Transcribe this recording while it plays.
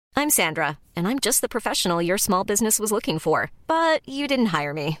I'm Sandra, and I'm just the professional your small business was looking for. But you didn't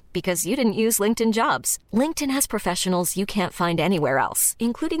hire me because you didn't use LinkedIn Jobs. LinkedIn has professionals you can't find anywhere else,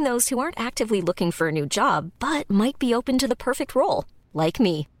 including those who aren't actively looking for a new job, but might be open to the perfect role, like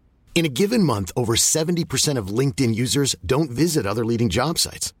me. In a given month, over 70% of LinkedIn users don't visit other leading job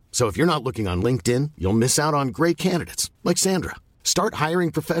sites. So if you're not looking on LinkedIn, you'll miss out on great candidates like Sandra. Start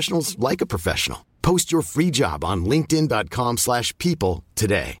hiring professionals like a professional. Post your free job on linkedin.com/people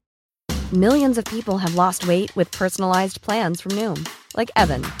today. Millions of people have lost weight with personalized plans from Noom. Like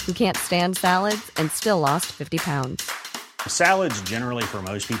Evan, who can't stand salads and still lost 50 pounds. Salads generally for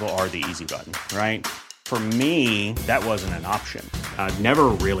most people are the easy button, right? For me, that wasn't an option. I never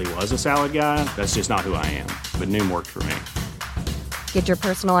really was a salad guy. That's just not who I am. But Noom worked for me. Get your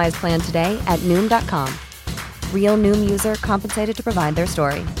personalized plan today at Noom.com. Real Noom user compensated to provide their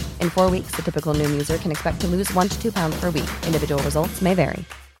story. In 4 weeks, the typical Noom user can expect to lose 1 to 2 pounds per week. Individual results may vary.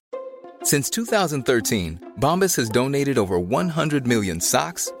 Since 2013, Bombas has donated over 100 million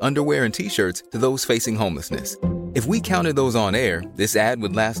socks, underwear, and T-shirts to those facing homelessness. If we counted those on air, this ad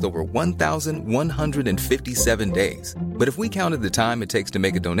would last over 1,157 days. But if we counted the time it takes to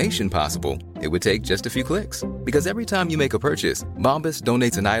make a donation possible, it would take just a few clicks. Because every time you make a purchase, Bombas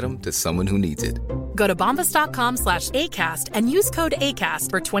donates an item to someone who needs it. Go to bombas.com/ACAST and use code ACAST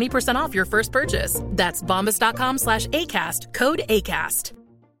for 20% off your first purchase. That's bombas.com/ACAST, code ACAST.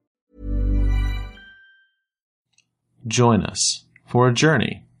 Join us for a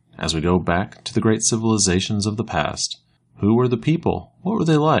journey as we go back to the great civilizations of the past. Who were the people? What were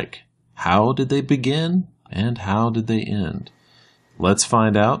they like? How did they begin? And how did they end? Let's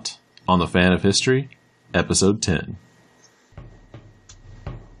find out on The Fan of History, Episode 10.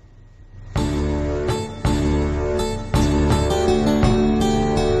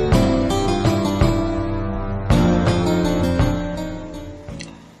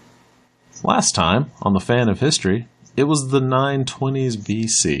 Last time on The Fan of History, it was the 920s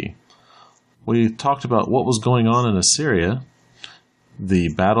BC. We talked about what was going on in Assyria, the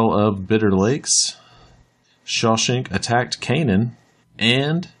Battle of Bitter Lakes, Shawshank attacked Canaan,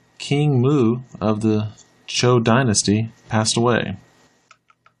 and King Mu of the Zhou dynasty passed away.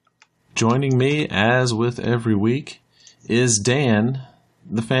 Joining me, as with every week, is Dan,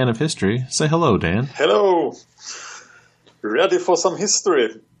 the Fan of History. Say hello, Dan. Hello. Ready for some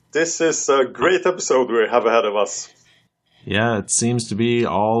history. This is a great episode we have ahead of us. Yeah, it seems to be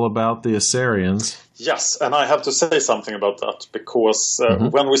all about the Assyrians. Yes, and I have to say something about that, because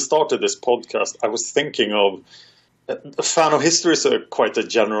when we started this podcast, I was thinking of... A Fan of History is quite a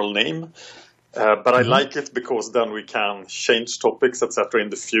general name, but I like it because then we can change topics, etc.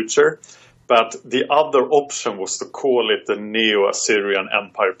 in the future. But the other option was to call it the Neo-Assyrian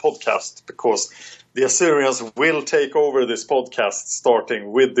Empire podcast, because the Assyrians will take over this podcast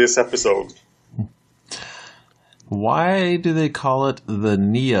starting with this episode. Why do they call it the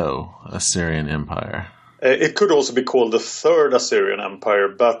Neo-Assyrian Empire? It could also be called the Third Assyrian Empire,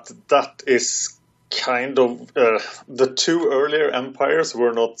 but that is kind of... the two earlier empires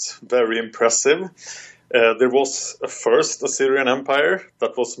were not very impressive. There was a First Assyrian Empire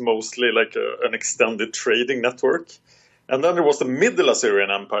that was mostly like an extended trading network. And then there was the Middle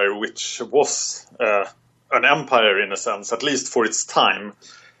Assyrian Empire, which was an empire in a sense, at least for its time.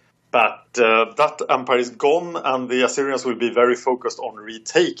 But that empire is gone, and the Assyrians will be very focused on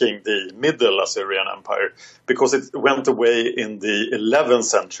retaking the Middle Assyrian Empire, because it went away in the 11th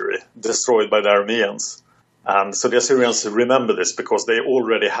century, destroyed by the Arameans. And so the Assyrians remember this because they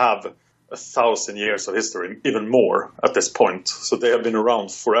already have 1,000 years of history, even more at this point. So they have been around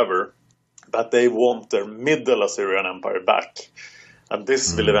forever. But they want their Middle Assyrian Empire back. And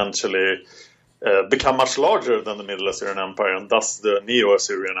this will eventually become much larger than the Middle Assyrian Empire, and thus the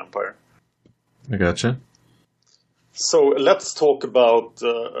Neo-Assyrian Empire. I gotcha. So let's talk about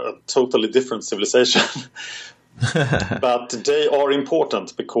a totally different civilization. But they are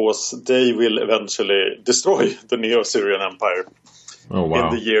important because they will eventually destroy the Neo-Assyrian Empire. Oh, wow. In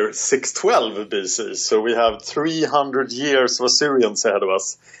the year 612 BC. So we have 300 years of Assyrians ahead of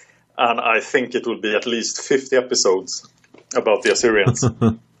us. And I think it will be at least 50 episodes about the Assyrians.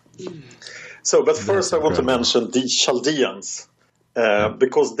 But first I want to mention the Chaldeans,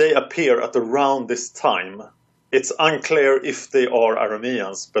 because they appear at around this time. It's unclear if they are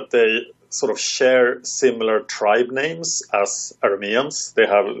Arameans, but they sort of share similar tribe names as Arameans.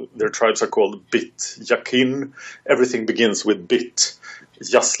 Their tribes are called Bit Yakin. Everything begins with Bit,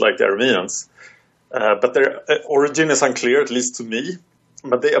 just like the Arameans. But their origin is unclear, at least to me.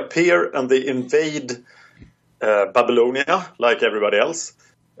 But they appear and they invade Babylonia, like everybody else.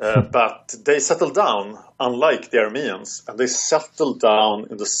 But they settled down, unlike the Arameans, and they settled down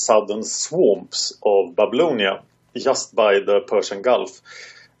in the southern swamps of Babylonia, just by the Persian Gulf.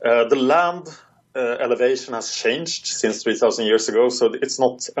 The land elevation has changed since 3,000 years ago, so it's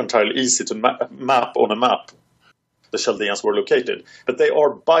not entirely easy to map on a map the Chaldeans were located. But they are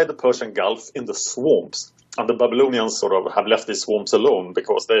by the Persian Gulf in the swamps, and the Babylonians sort of have left these swamps alone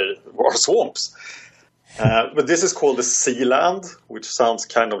because they were swamps. But this is called the Sea Land, which sounds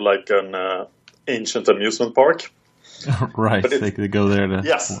kind of like an ancient amusement park. Right, they could go there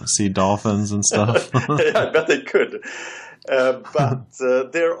to see dolphins and stuff. Yeah, I bet they could. But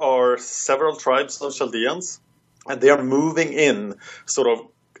there are several tribes of Chaldeans, and they are moving in sort of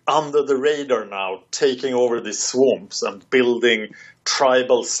under the radar now, taking over these swamps and building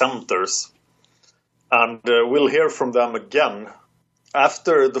tribal centers. And we'll hear from them again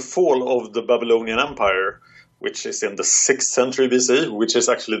after the fall of the Babylonian Empire, which is in the 6th century BC, which is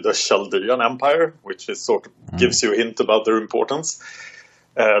actually the Chaldean Empire, which is sort of gives you a hint about their importance.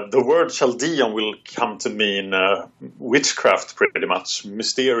 The word Chaldean will come to mean witchcraft, pretty much,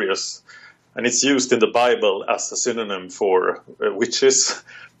 mysterious. And it's used in the Bible as a synonym for witches,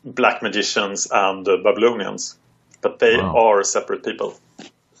 black magicians, and Babylonians. But they are separate people.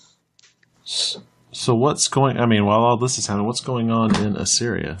 So what's going... I mean, while all this is happening, what's going on in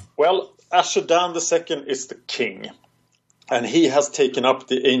Assyria? Well, Ashur-dan II is the king. And he has taken up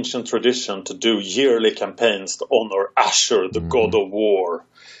the ancient tradition to do yearly campaigns to honor Ashur, the god of war.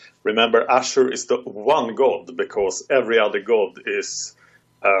 Remember, Ashur is the one god, because every other god is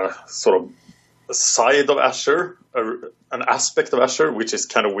sort of a side of Ashur, an aspect of Ashur, which is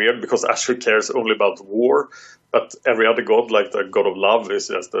kind of weird, because Ashur cares only about war. But every other god, like the god of love, is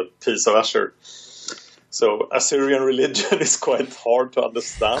just a piece of Ashur. So Assyrian religion is quite hard to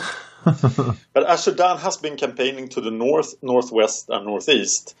understand. But Ashur-dan has been campaigning to the north, northwest, and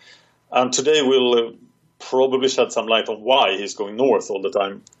northeast. And today we'll probably shed some light on why he's going north all the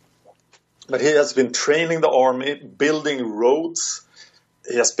time. But he has been training the army, building roads.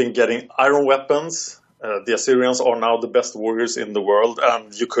 He has been getting iron weapons. The Assyrians are now the best warriors in the world.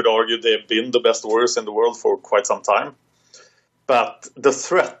 And you could argue they've been the best warriors in the world for quite some time. But the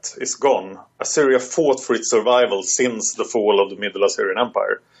threat is gone. Assyria fought for its survival since the fall of the Middle Assyrian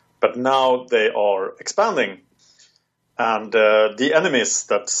Empire. But now they are expanding. And the enemies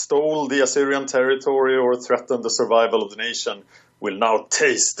that stole the Assyrian territory or threatened the survival of the nation will now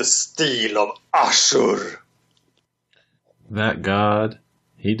taste the steel of Ashur. That god,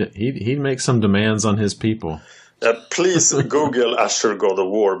 he'd make some demands on his people. Please Google Ashur, god of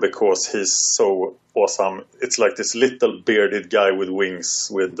war, because he's so awesome. It's like this little bearded guy with wings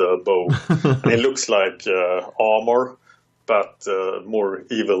with a bow. And he looks like armor, but more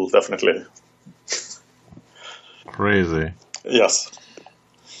evil, definitely. Crazy. Yes.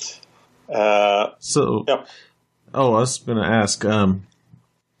 Yeah. Oh, I was going to ask.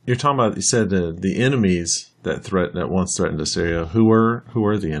 You're talking about. You said the enemies that once threatened Assyria. Who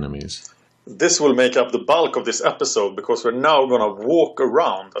were the enemies? This will make up the bulk of this episode, because we're now going to walk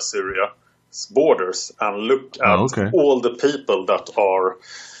around Assyria's borders and look at all the people that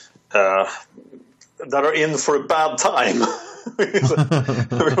are in for a bad time.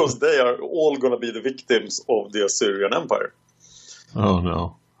 Because they are all going to be the victims of the Assyrian Empire. Oh,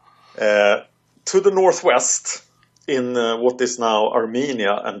 no. To the northwest, in what is now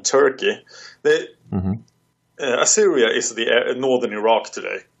Armenia and Turkey, Assyria is the northern Iraq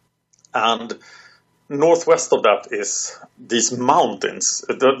today. And northwest of that is these mountains.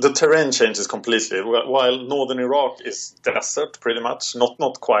 The terrain changes completely. While northern Iraq is desert, pretty much.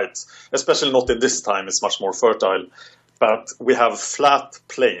 Not quite. Especially not in this time. It's much more fertile. But we have flat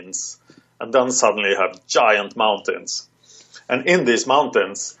plains. And then suddenly you have giant mountains. And in these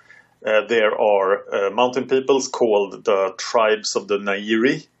mountains, there are mountain peoples called the tribes of the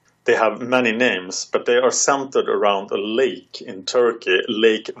Nairi. They have many names, but they are centered around a lake in Turkey,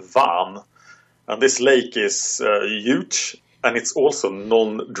 Lake Van. And this lake is huge, and it's also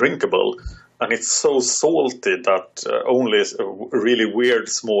non-drinkable. And it's so salty that only a really weird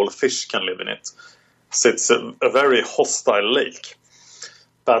small fish can live in it. So it's a very hostile lake.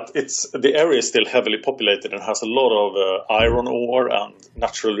 But the area is still heavily populated and has a lot of iron ore and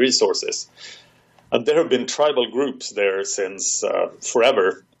natural resources. And there have been tribal groups there since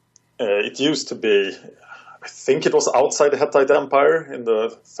forever. It used to be, I think it was outside the Hittite Empire in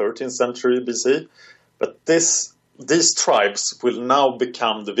the 13th century BC. But these tribes will now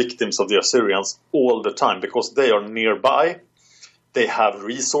become the victims of the Assyrians all the time, because they are nearby, they have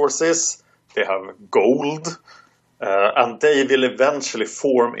resources, they have gold, and they will eventually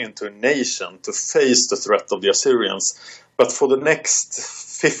form into a nation to face the threat of the Assyrians. But for the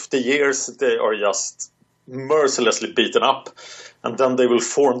next 50 years, they are just mercilessly beaten up. And then they will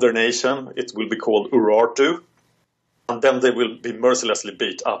form their nation. It will be called Urartu. And then they will be mercilessly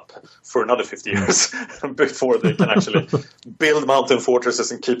beat up for another 50 years before they can actually build mountain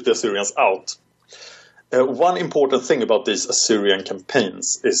fortresses and keep the Assyrians out. One important thing about these Assyrian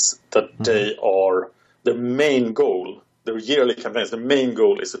campaigns is that their main goal, their yearly campaigns, the main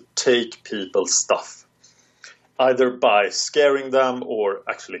goal is to take people's stuff, either by scaring them or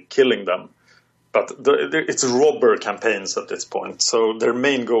actually killing them. But it's robber campaigns at this point, so their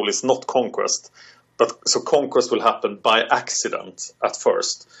main goal is not conquest. So conquest will happen by accident at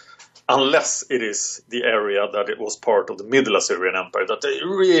first, unless it is the area that it was part of the Middle Assyrian Empire that they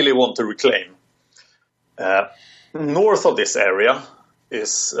really want to reclaim. North of this area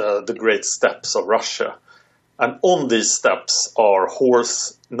is the Great Steppes of Russia. And on these steppes are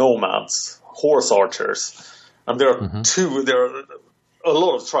horse nomads, horse archers. And there are a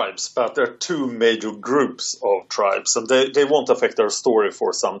lot of tribes, but there are two major groups of tribes. And they won't affect our story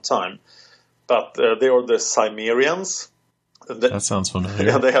for some time. But they are the Cimmerians. That sounds familiar.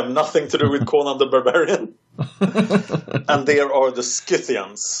 Yeah, they have nothing to do with Conan the Barbarian. And there are the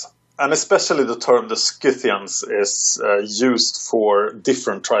Scythians. And especially the term the Scythians is used for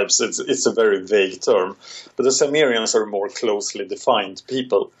different tribes. It's a very vague term. But the Cimmerians are more closely defined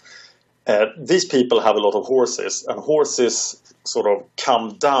people. These people have a lot of horses. And horses sort of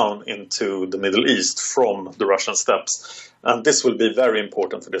come down into the Middle East from the Russian steppes. And this will be very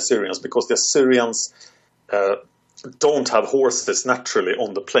important for the Assyrians because the Assyrians don't have horses naturally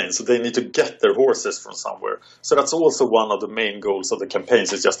on the plain. So they need to get their horses from somewhere. So that's also one of the main goals of the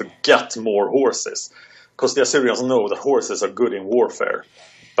campaigns is just to get more horses. Because the Assyrians know that horses are good in warfare.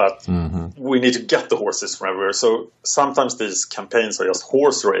 But we need to get the horses from everywhere. So sometimes these campaigns are just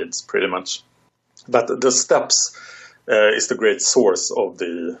horse raids pretty much. But the steppes is the great source of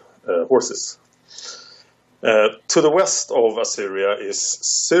the horses. To the west of Assyria is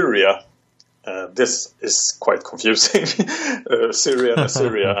Syria. This is quite confusing, Syria and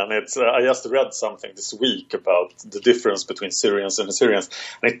Assyria. And I just read something this week about the difference between Syrians and Assyrians.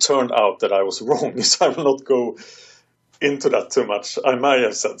 And it turned out that I was wrong, so I will not go into that too much. I might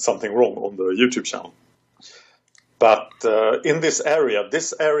have said something wrong on the YouTube channel. But in this area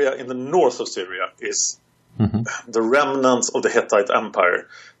in the north of Syria is the remnants of the Hittite Empire.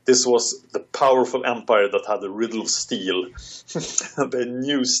 This was the powerful empire that had the riddle of steel. They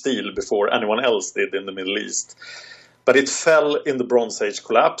knew steel before anyone else did in the Middle East. But it fell in the Bronze Age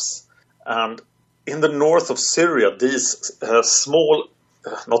collapse. And in the north of Syria, these these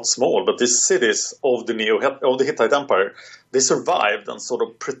cities of the Hittite Empire, they survived and sort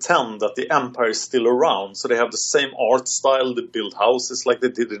of pretend that the empire is still around. So they have the same art style, they build houses like they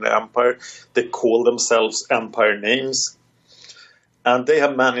did in the empire. They call themselves empire names. And they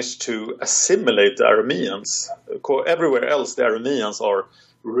have managed to assimilate the Arameans. Everywhere else, the Arameans are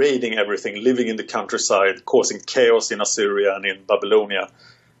raiding everything, living in the countryside, causing chaos in Assyria and in Babylonia.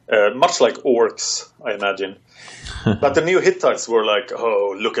 Much like orcs, I imagine. But the Neo-Hittites were like,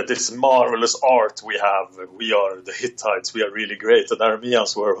 oh, look at this marvelous art we have. We are the Hittites. We are really great. And the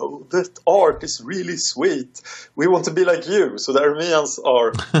Arameans were, oh, that art is really sweet. We want to be like you. So the Arameans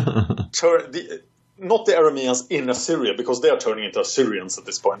are... not the Arameans in Assyria, because they are turning into Assyrians at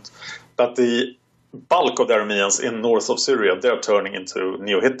this point. But the bulk of the Arameans in north of Syria, they are turning into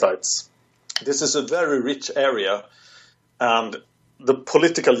Neo-Hittites. This is a very rich area. And the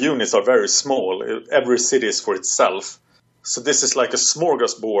political units are very small. Every city is for itself. So this is like a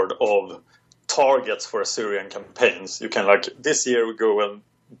smorgasbord of targets for Assyrian campaigns. You can this year we go and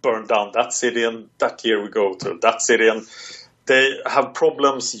burn down that city, and that year we go to that city. And they have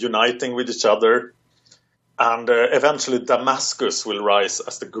problems uniting with each other. And eventually Damascus will rise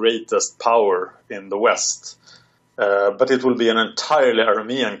as the greatest power in the West. But it will be an entirely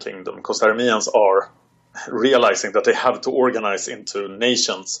Aramean kingdom, because Arameans are realizing that they have to organize into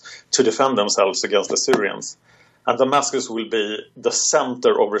nations to defend themselves against the Assyrians. And Damascus will be the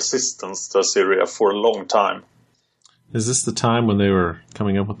center of resistance to Assyria for a long time. Is this the time when they were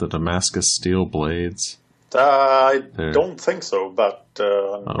coming up with the Damascus steel blades? I don't think so, but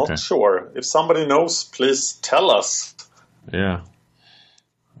not sure. If somebody knows, please tell us. Yeah.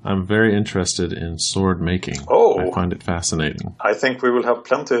 I'm very interested in sword making. Oh. I find it fascinating. I think we will have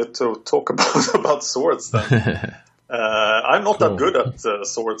plenty to talk about swords then. I'm not that good at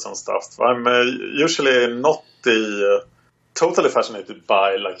swords and stuff. I'm usually not totally fascinated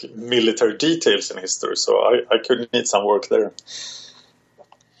by military details in history, so I could need some work there.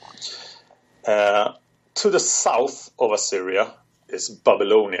 To the south of Assyria is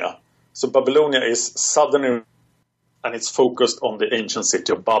Babylonia. So Babylonia is southern and it's focused on the ancient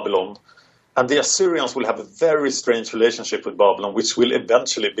city of Babylon. And the Assyrians will have a very strange relationship with Babylon, which will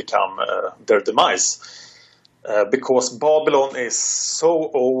eventually become their demise. Because Babylon is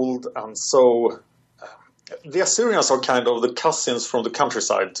so old and so... the Assyrians are kind of the cousins from the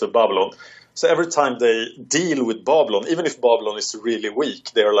countryside to Babylon. So every time they deal with Babylon, even if Babylon is really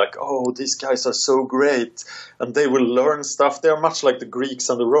weak, they're like, oh, these guys are so great. And they will learn stuff. They're much like the Greeks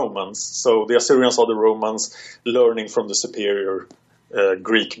and the Romans. So the Assyrians are the Romans learning from the superior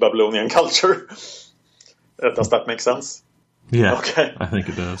Greek Babylonian culture. Does that make sense? Yeah, okay. I think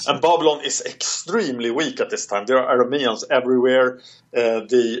it does. And Babylon is extremely weak at this time. There are Arameans everywhere.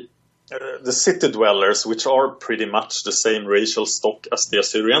 The city dwellers, which are pretty much the same racial stock as the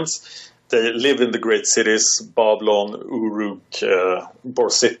Assyrians, they live in the great cities, Babylon, Uruk,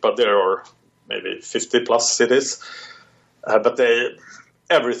 Borsippa. There are maybe 50 plus cities. But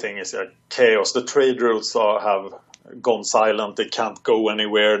everything is chaos. The trade routes have gone silent. They can't go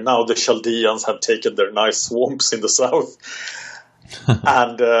anywhere. Now the Chaldeans have taken their nice swamps in the south.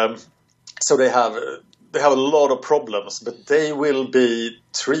 And so they have a lot of problems, but they will be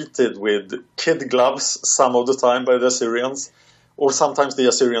treated with kid gloves some of the time by the Assyrians, or sometimes the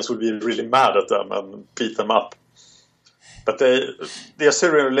Assyrians will be really mad at them and beat them up. But the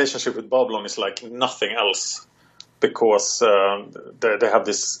Assyrian relationship with Babylon is like nothing else, because they have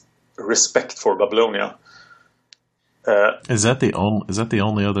this respect for Babylonia. Is that the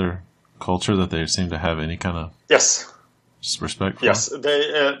only other culture that they seem to have any kind of respect for? Yes,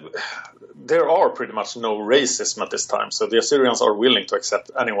 there are pretty much no racism at this time, so the Assyrians are willing to accept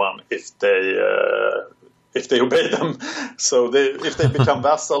anyone if they obey them. So if they become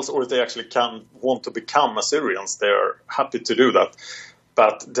vassals, or if they actually want to become Assyrians, they are happy to do that.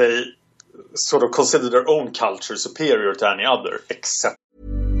 But they sort of consider their own culture superior to any other, except.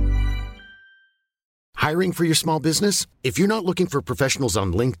 Hiring for your small business? If you're not looking for professionals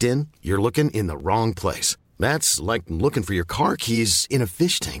on LinkedIn, you're looking in the wrong place. That's like looking for your car keys in a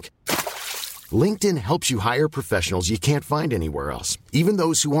fish tank. LinkedIn helps you hire professionals you can't find anywhere else, even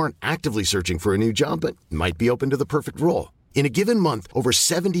those who aren't actively searching for a new job but might be open to the perfect role. In a given month, over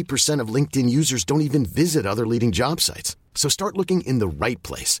 70% of LinkedIn users don't even visit other leading job sites. So start looking in the right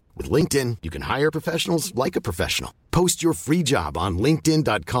place. With LinkedIn, you can hire professionals like a professional. Post your free job on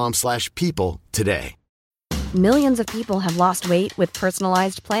linkedin.com/people today. Millions of people have lost weight with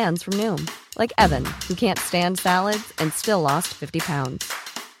personalized plans from Noom. Like Evan, who can't stand salads and still lost 50 pounds.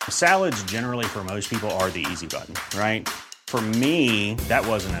 Salads generally for most people are the easy button, right? For me, that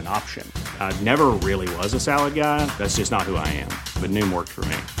wasn't an option. I never really was a salad guy. That's just not who I am. But Noom worked for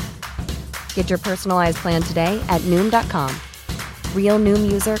me. Get your personalized plan today at Noom.com. Real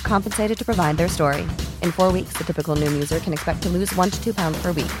Noom user compensated to provide their story. In 4 weeks, the typical Noom user can expect to lose 1 to 2 pounds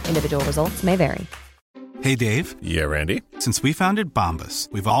per week. Individual results may vary. Hey, Dave. Yeah, Randy. Since we founded Bombas,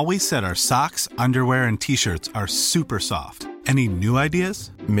 we've always said our socks, underwear, and T-shirts are super soft. Any new ideas?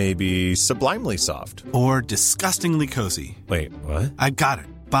 Maybe sublimely soft. Or disgustingly cozy. Wait, what? I got it.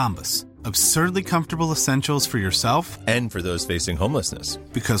 Bombas. Absurdly comfortable essentials for yourself and for those facing homelessness.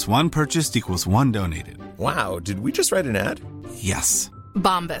 Because one purchased equals one donated. Wow, did we just write an ad? Yes.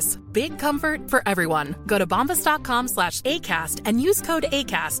 Bombas. Big comfort for everyone. Go to bombas.com/ACAST and use code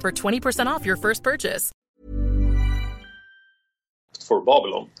ACAST for 20% off your first purchase. For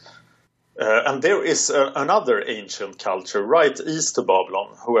Babylon. And there is another ancient culture right east of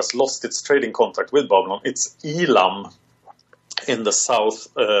Babylon who has lost its trading contact with Babylon. It's Elam in the south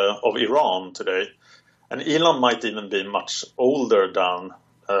of Iran today. And Elam might even be much older than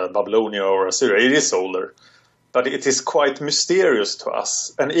Babylonia or Assyria. It is older, but it is quite mysterious to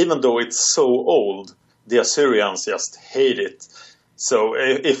us. And even though it's so old, the Assyrians just hate it. So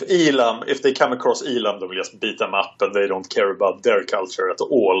if they come across Elam, they will just beat them up, and they don't care about their culture at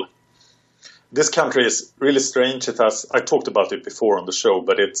all. This country is really strange. I talked about it before on the show,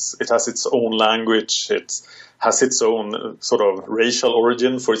 but it has its own language. It has its own sort of racial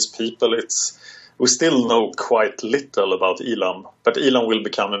origin for its people. We still know quite little about Elam, but Elam will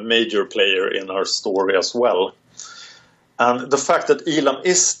become a major player in our story as well. And the fact that Elam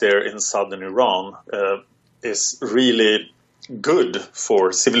is there in southern Iran is really good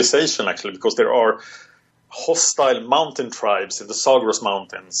for civilization, actually, because there are hostile mountain tribes in the Zagros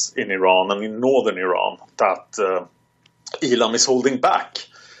Mountains in Iran and in northern Iran that Elam is holding back.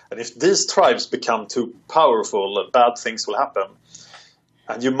 And if these tribes become too powerful, bad things will happen.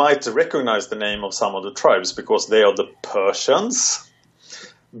 And you might recognize the name of some of the tribes because they are the Persians,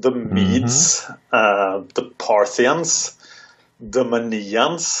 the Medes, the Parthians, the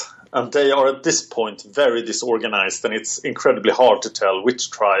Manians. And they are at this point very disorganized, and it's incredibly hard to tell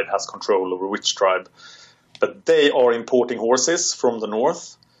which tribe has control over which tribe. But they are importing horses from the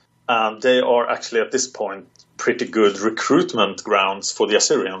north, and they are actually at this point pretty good recruitment grounds for the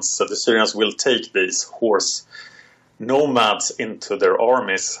Assyrians. So the Assyrians will take these horse nomads into their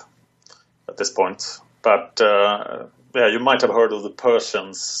armies at this point. But you might have heard of the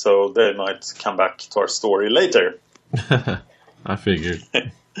Persians, so they might come back to our story later. I figured.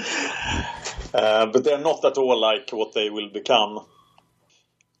 But they're not at all like what they will become.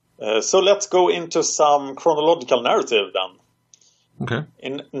 So let's go into some chronological narrative then. Okay.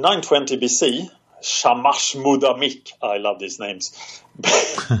 In 920 BC, Shamash Mudamik, I love these names,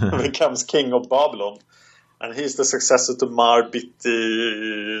 becomes king of Babylon. And he's the successor to Marbiti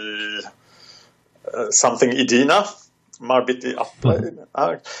something Idina. Marbiti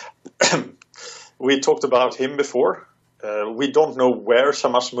We talked about him before. We don't know where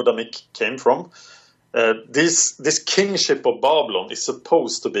Shamash Mudamik came from. This kingship of Babylon is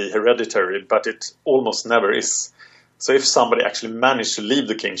supposed to be hereditary, but it almost never is. So if somebody actually managed to leave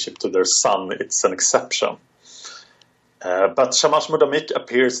the kingship to their son, it's an exception. But Shamash Mudamik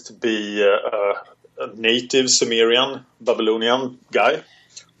appears to be a native Sumerian, Babylonian guy,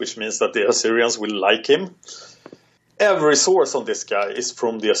 which means that the Assyrians will like him. Every source on this guy is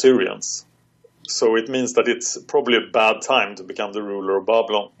from the Assyrians. So it means that it's probably a bad time to become the ruler of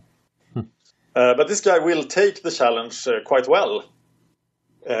Babylon. But this guy will take the challenge quite well.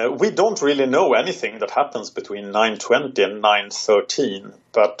 We don't really know anything that happens between 920 and 913,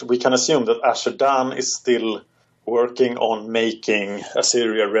 but we can assume that Ashur-dan is still working on making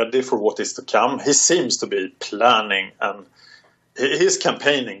Assyria ready for what is to come. He seems to be planning and he's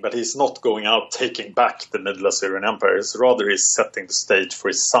campaigning, but he's not going out taking back the Middle Assyrian Empire. Rather, he's setting the stage for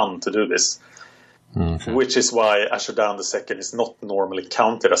his son to do this. Okay. Which is why Ashur-dan II is not normally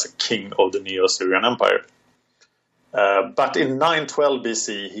counted as a king of the Neo-Assyrian Empire. But in 912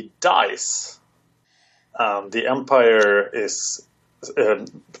 BC, he dies. The empire is the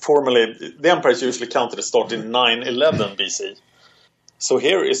empire is usually counted to start in 911 BC. So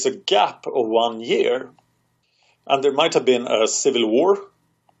here is a gap of 1 year. And there might have been a civil war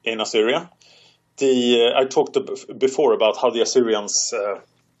in Assyria. I talked before about how the Assyrians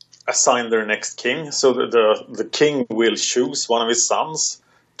assign their next king. So the king will choose one of his sons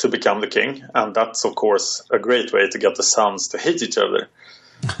to become the king. And that's, of course, a great way to get the sons to hate each other.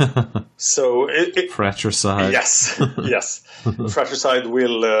 So fratricide. Yes. Fratricide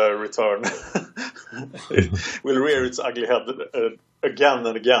will return. It will rear its ugly head again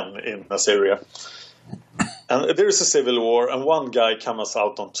and again in Assyria. And there is a civil war, and one guy comes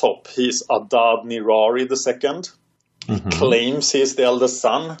out on top. He is Adad-nirari II. He claims he is the eldest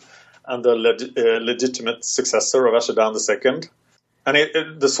son and the legitimate successor of Ashur-dan II. And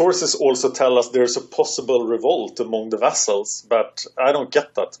the sources also tell us there's a possible revolt among the vassals, but I don't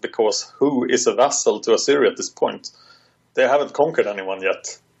get that, because who is a vassal to Assyria at this point? They haven't conquered anyone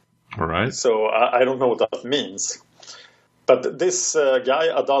yet. All right. So I don't know what that means. But this guy,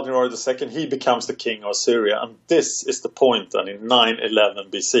 Adad-nirari II, he becomes the king of Assyria, and this is the point then in 911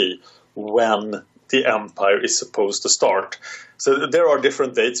 BC when the empire is supposed to start. So there are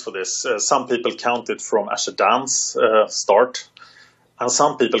different dates for this. Some people count it from Ashur-dan's start, and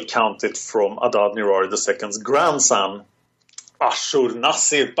some people count it from Adad-nirari II's grandson,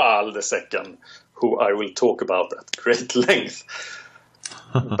 Ashur-nasir-pal II, who I will talk about at great length.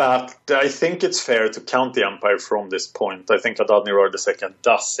 But I think it's fair to count the empire from this point. I think Adad-nirari II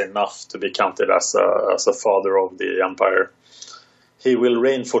does enough to be counted as a father of the empire. He will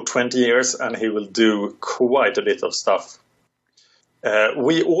reign for 20 years and he will do quite a bit of stuff.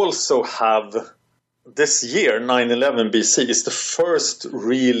 We also have this year, 911 BC, is the first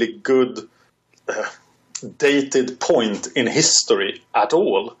really good dated point in history at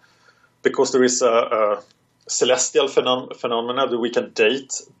all, because there is a celestial phenomena that we can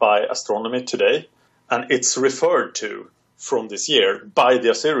date by astronomy today, and it's referred to from this year by the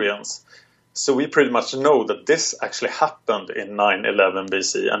Assyrians. So we pretty much know that this actually happened in 911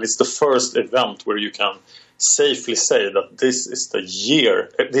 BC, and it's the first event where you can safely say that this is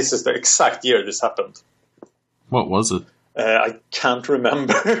the exact year this happened. What was it? I can't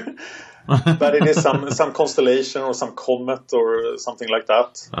remember. But it is some constellation or some comet or something like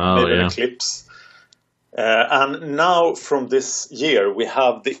that. Maybe an eclipse. And now from this year we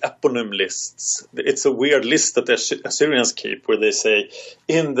have the eponym lists. It's a weird list that the Assyrians keep where they say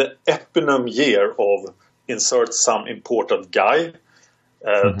in the eponym year of insert some important guy,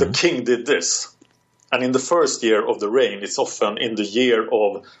 the king did this. And in the first year of the reign, it's often in the year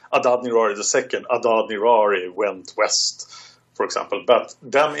of Adad-nirari II, Adad-nirari went west, for example. But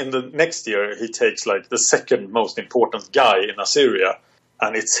then in the next year, he takes like the second most important guy in Assyria,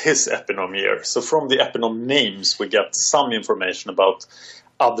 and it's his eponym year. So from the eponym names, we get some information about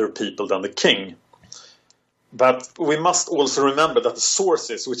other people than the king. But we must also remember that the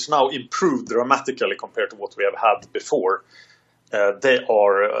sources, which now improved dramatically compared to what we have had before, they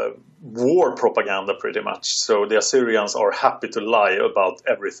are war propaganda pretty much. So the Assyrians are happy to lie about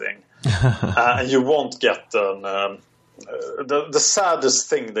everything. And you won't get the saddest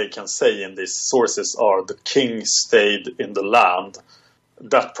thing they can say in these sources are the king stayed in the land.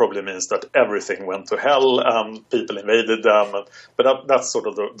 That probably means that everything went to hell and people invaded them. But that's sort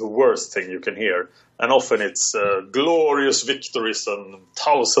of the worst thing you can hear. And often it's glorious victories and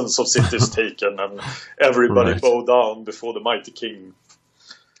thousands of cities taken and everybody bow down before the mighty king.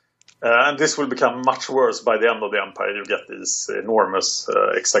 And this will become much worse by the end of the empire. You get these enormous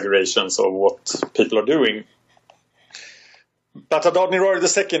exaggerations of what people are doing. But Adad-nirari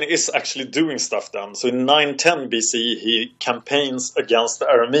II is actually doing stuff then. So in 910 BC, he campaigns against the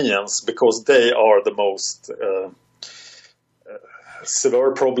Arameans because they are the most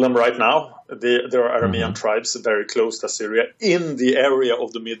severe problem right now. There are Aramean tribes very close to Assyria in the area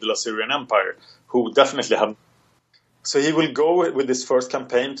of the Middle Assyrian Empire who definitely have. So he will go with this first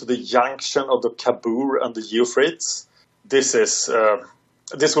campaign to the junction of the Kabur and the Euphrates. This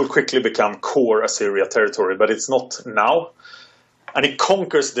will quickly become core Assyria territory, but it's not now. And he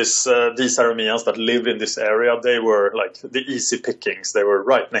conquers these Arameans that lived in this area. They were like the easy pickings. They were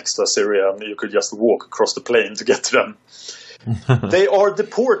right next to Assyria, and you could just walk across the plain to get to them. They are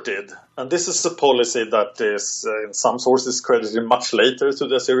deported, and this is a policy that is, in some sources, credited much later to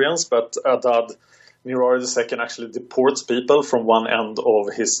the Assyrians, but Adad-nirari II actually deports people from one end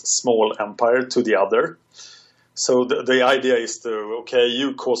of his small empire to the other. So the idea is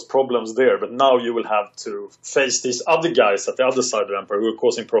you caused problems there, but now you will have to face these other guys at the other side of the empire who are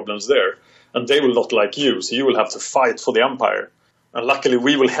causing problems there. And they will not like you, so you will have to fight for the empire. And luckily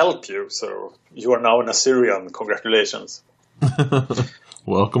we will help you, so you are now an Assyrian. Congratulations.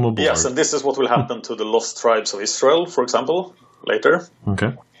 Welcome aboard. Yes, and this is what will happen to the lost tribes of Israel, for example, later.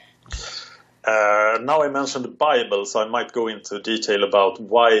 Okay. Now I mentioned the Bible, so I might go into detail about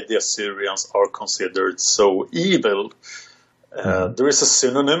why the Assyrians are considered so evil. There is a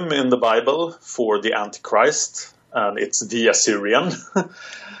synonym in the Bible for the Antichrist, and it's the Assyrian.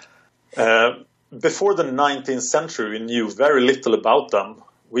 Before the 19th century, we knew very little about them.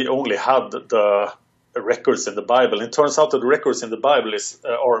 We only had the records in the Bible. It turns out that the records in the Bible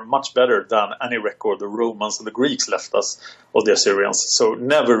are much better than any record the Romans and the Greeks left us of the Assyrians. So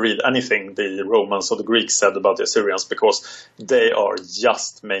never read anything the Romans or the Greeks said about the Assyrians, because they are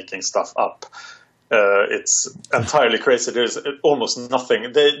just making stuff up. It's entirely crazy. There's almost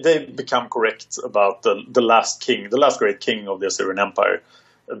nothing. They become correct about the last king, the last great king of the Assyrian Empire.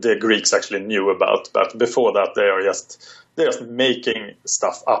 The Greeks actually knew about, but before that they're just making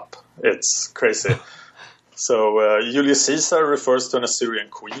stuff up. It's crazy. So Julius Caesar refers to an Assyrian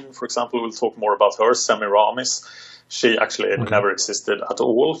queen, for example. We'll talk more about her, Semiramis. She actually never existed at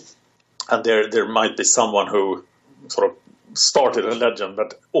all. And there might be someone who sort of started a legend,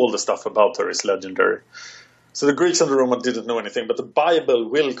 but all the stuff about her is legendary. So the Greeks and the Romans didn't know anything, but the Bible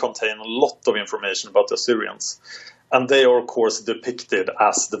will contain a lot of information about the Assyrians. And they are, of course, depicted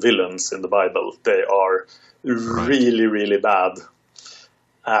as the villains in the Bible. They are really, really bad.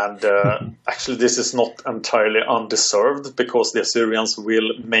 And actually, this is not entirely undeserved, because the Assyrians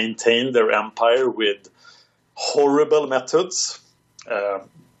will maintain their empire with horrible methods.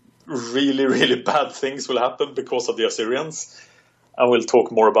 Really, really bad things will happen because of the Assyrians. And we'll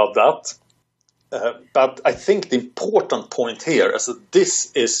talk more about that. But I think the important point here is that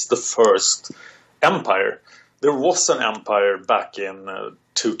this is the first empire. There was an empire back in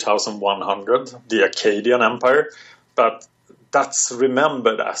 2100, the Akkadian Empire, but that's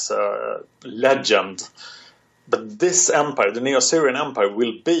remembered as a legend. But this empire, the Neo-Assyrian Empire,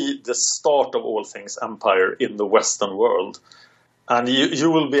 will be the start of all things empire in the Western world. And you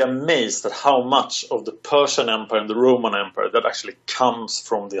will be amazed at how much of the Persian Empire and the Roman Empire that actually comes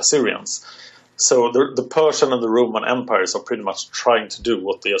from the Assyrians. So the Persian and the Roman empires are pretty much trying to do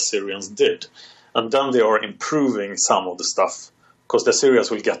what the Assyrians did. And then they are improving some of the stuff, because the Assyrians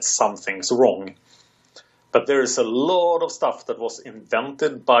will get some things wrong. But there is a lot of stuff that was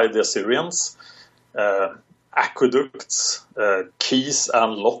invented by the Assyrians. Aqueducts, keys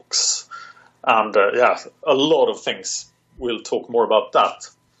and locks, and a lot of things. We'll talk more about that.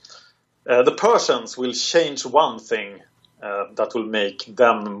 The Persians will change one thing that will make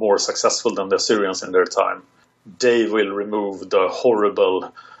them more successful than the Assyrians in their time. They will remove the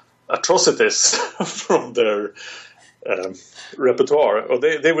horrible atrocities from their repertoire. Or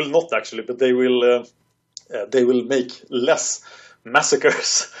they will not actually, but they will make less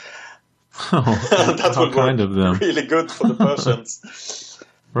massacres. That will kind work of them. really good for the Persians.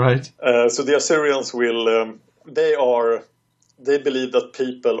 Right. So the Assyrians will, they believe that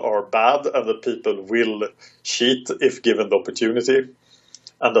people are bad and that people will cheat if given the opportunity,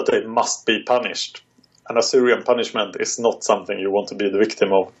 and that they must be punished. And Assyrian punishment is not something you want to be the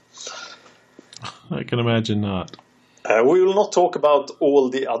victim of. I can imagine not. We will not talk about all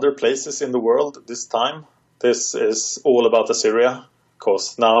the other places in the world this time. This is all about Assyria,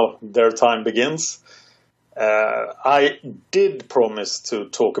 because now their time begins. I did promise to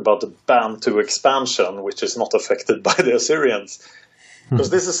talk about the Bantu expansion, which is not affected by the Assyrians, because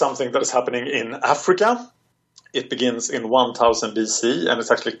this is something that is happening in Africa. It begins in 1000 BC, and it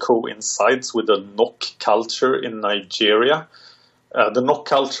actually coincides with the Nok culture in Nigeria. The Nok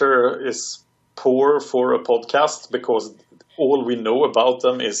culture is poor for a podcast because all we know about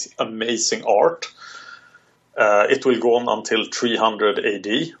them is amazing art. It will go on until 300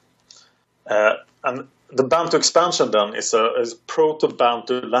 AD. And the Bantu expansion then is a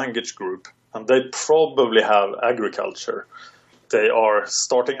proto-Bantu language group, and they probably have agriculture. They are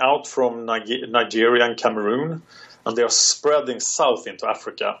starting out from Nigeria and Cameroon, and they are spreading south into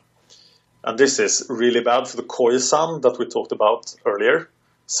Africa. And this is really bad for the Khoisan that we talked about earlier.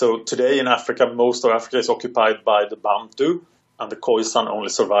 So today in Africa, most of Africa is occupied by the Bantu, and the Khoisan only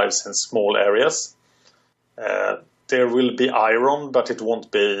survives in small areas. There will be iron, but it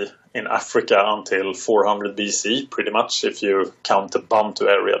won't be in Africa until 400 BC, pretty much, if you count the Bantu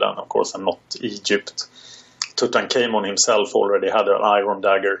area then, of course, and not Egypt. Tutankhamun himself already had an iron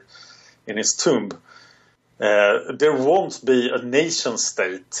dagger in his tomb. There won't be a nation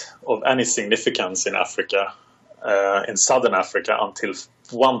state of any significance in Africa, in southern Africa, until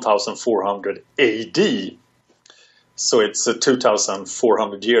 1400 AD. So it's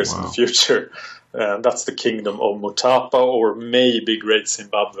 2,400 years in the future. That's the kingdom of Mutapa, or maybe Great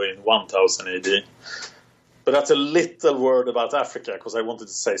Zimbabwe in 1000 AD. But that's a little word about Africa, because I wanted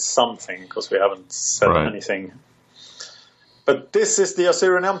to say something, because we haven't said anything. But this is the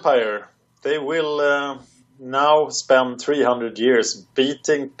Assyrian Empire. They will now spend 300 years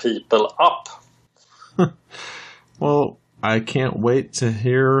beating people up. Well, I can't wait to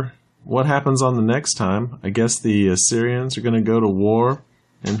hear what happens on the next time. I guess the Assyrians are going to go to war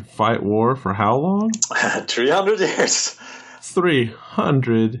and fight war for how long? 300 years.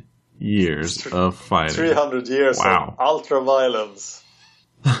 300 years of fighting. 300 years of ultra-violence.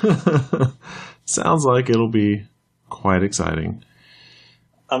 Sounds like it'll be quite exciting.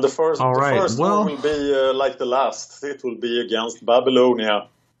 And the first war will be like the last. It will be against Babylonia.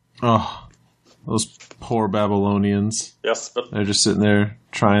 Oh, those poor Babylonians. Yes, but they're just sitting there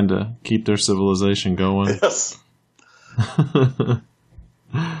trying to keep their civilization going. Yes.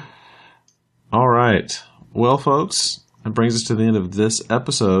 All right. Well, folks, that brings us to the end of this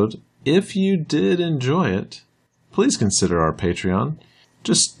episode. If you did enjoy it, please consider our Patreon.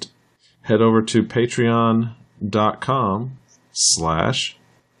 Just head over to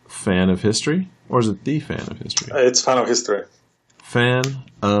patreon.com/fan of history. Or is it the Fan of History? It's Fan of History. Fan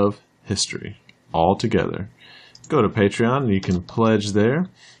of History. All together. Go to Patreon and you can pledge there,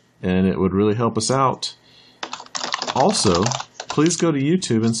 and it would really help us out. Also, please go to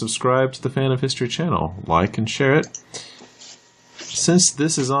YouTube and subscribe to the Fan of History channel. Like and share it. Since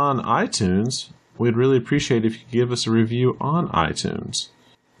this is on iTunes, we'd really appreciate if you could give us a review on iTunes.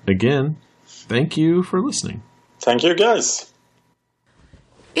 Again, thank you for listening. Thank you, guys.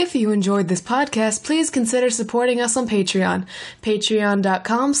 If you enjoyed this podcast, please consider supporting us on Patreon.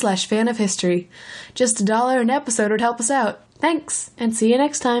 Patreon.com/fanofhistory. Just $1 an episode would help us out. Thanks, and see you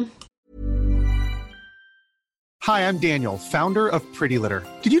next time. Hi, I'm Daniel, founder of Pretty Litter.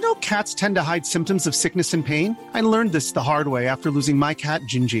 Did you know cats tend to hide symptoms of sickness and pain? I learned this the hard way after losing my cat,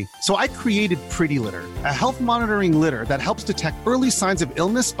 Gingy. So I created Pretty Litter, a health monitoring litter that helps detect early signs of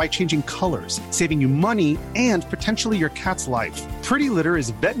illness by changing colors, saving you money and potentially your cat's life. Pretty Litter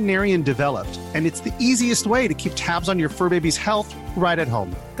is veterinarian developed, and it's the easiest way to keep tabs on your fur baby's health right at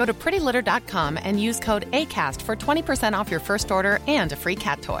home. Go to prettylitter.com and use code ACAST for 20% off your first order and a free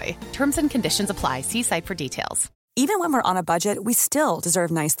cat toy. Terms and conditions apply. See site for details. Even when we're on a budget, we still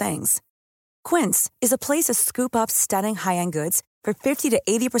deserve nice things. Quince is a place to scoop up stunning high-end goods for 50 to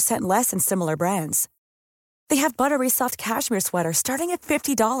 80% less than similar brands. They have buttery soft cashmere sweaters starting at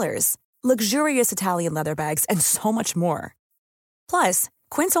 $50, luxurious Italian leather bags, and so much more. Plus,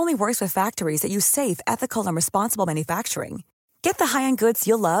 Quince only works with factories that use safe, ethical, and responsible manufacturing. Get the high-end goods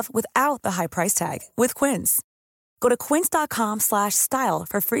you'll love without the high price tag with Quince. Go to quince.com/style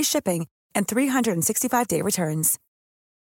for free shipping and 365-day returns.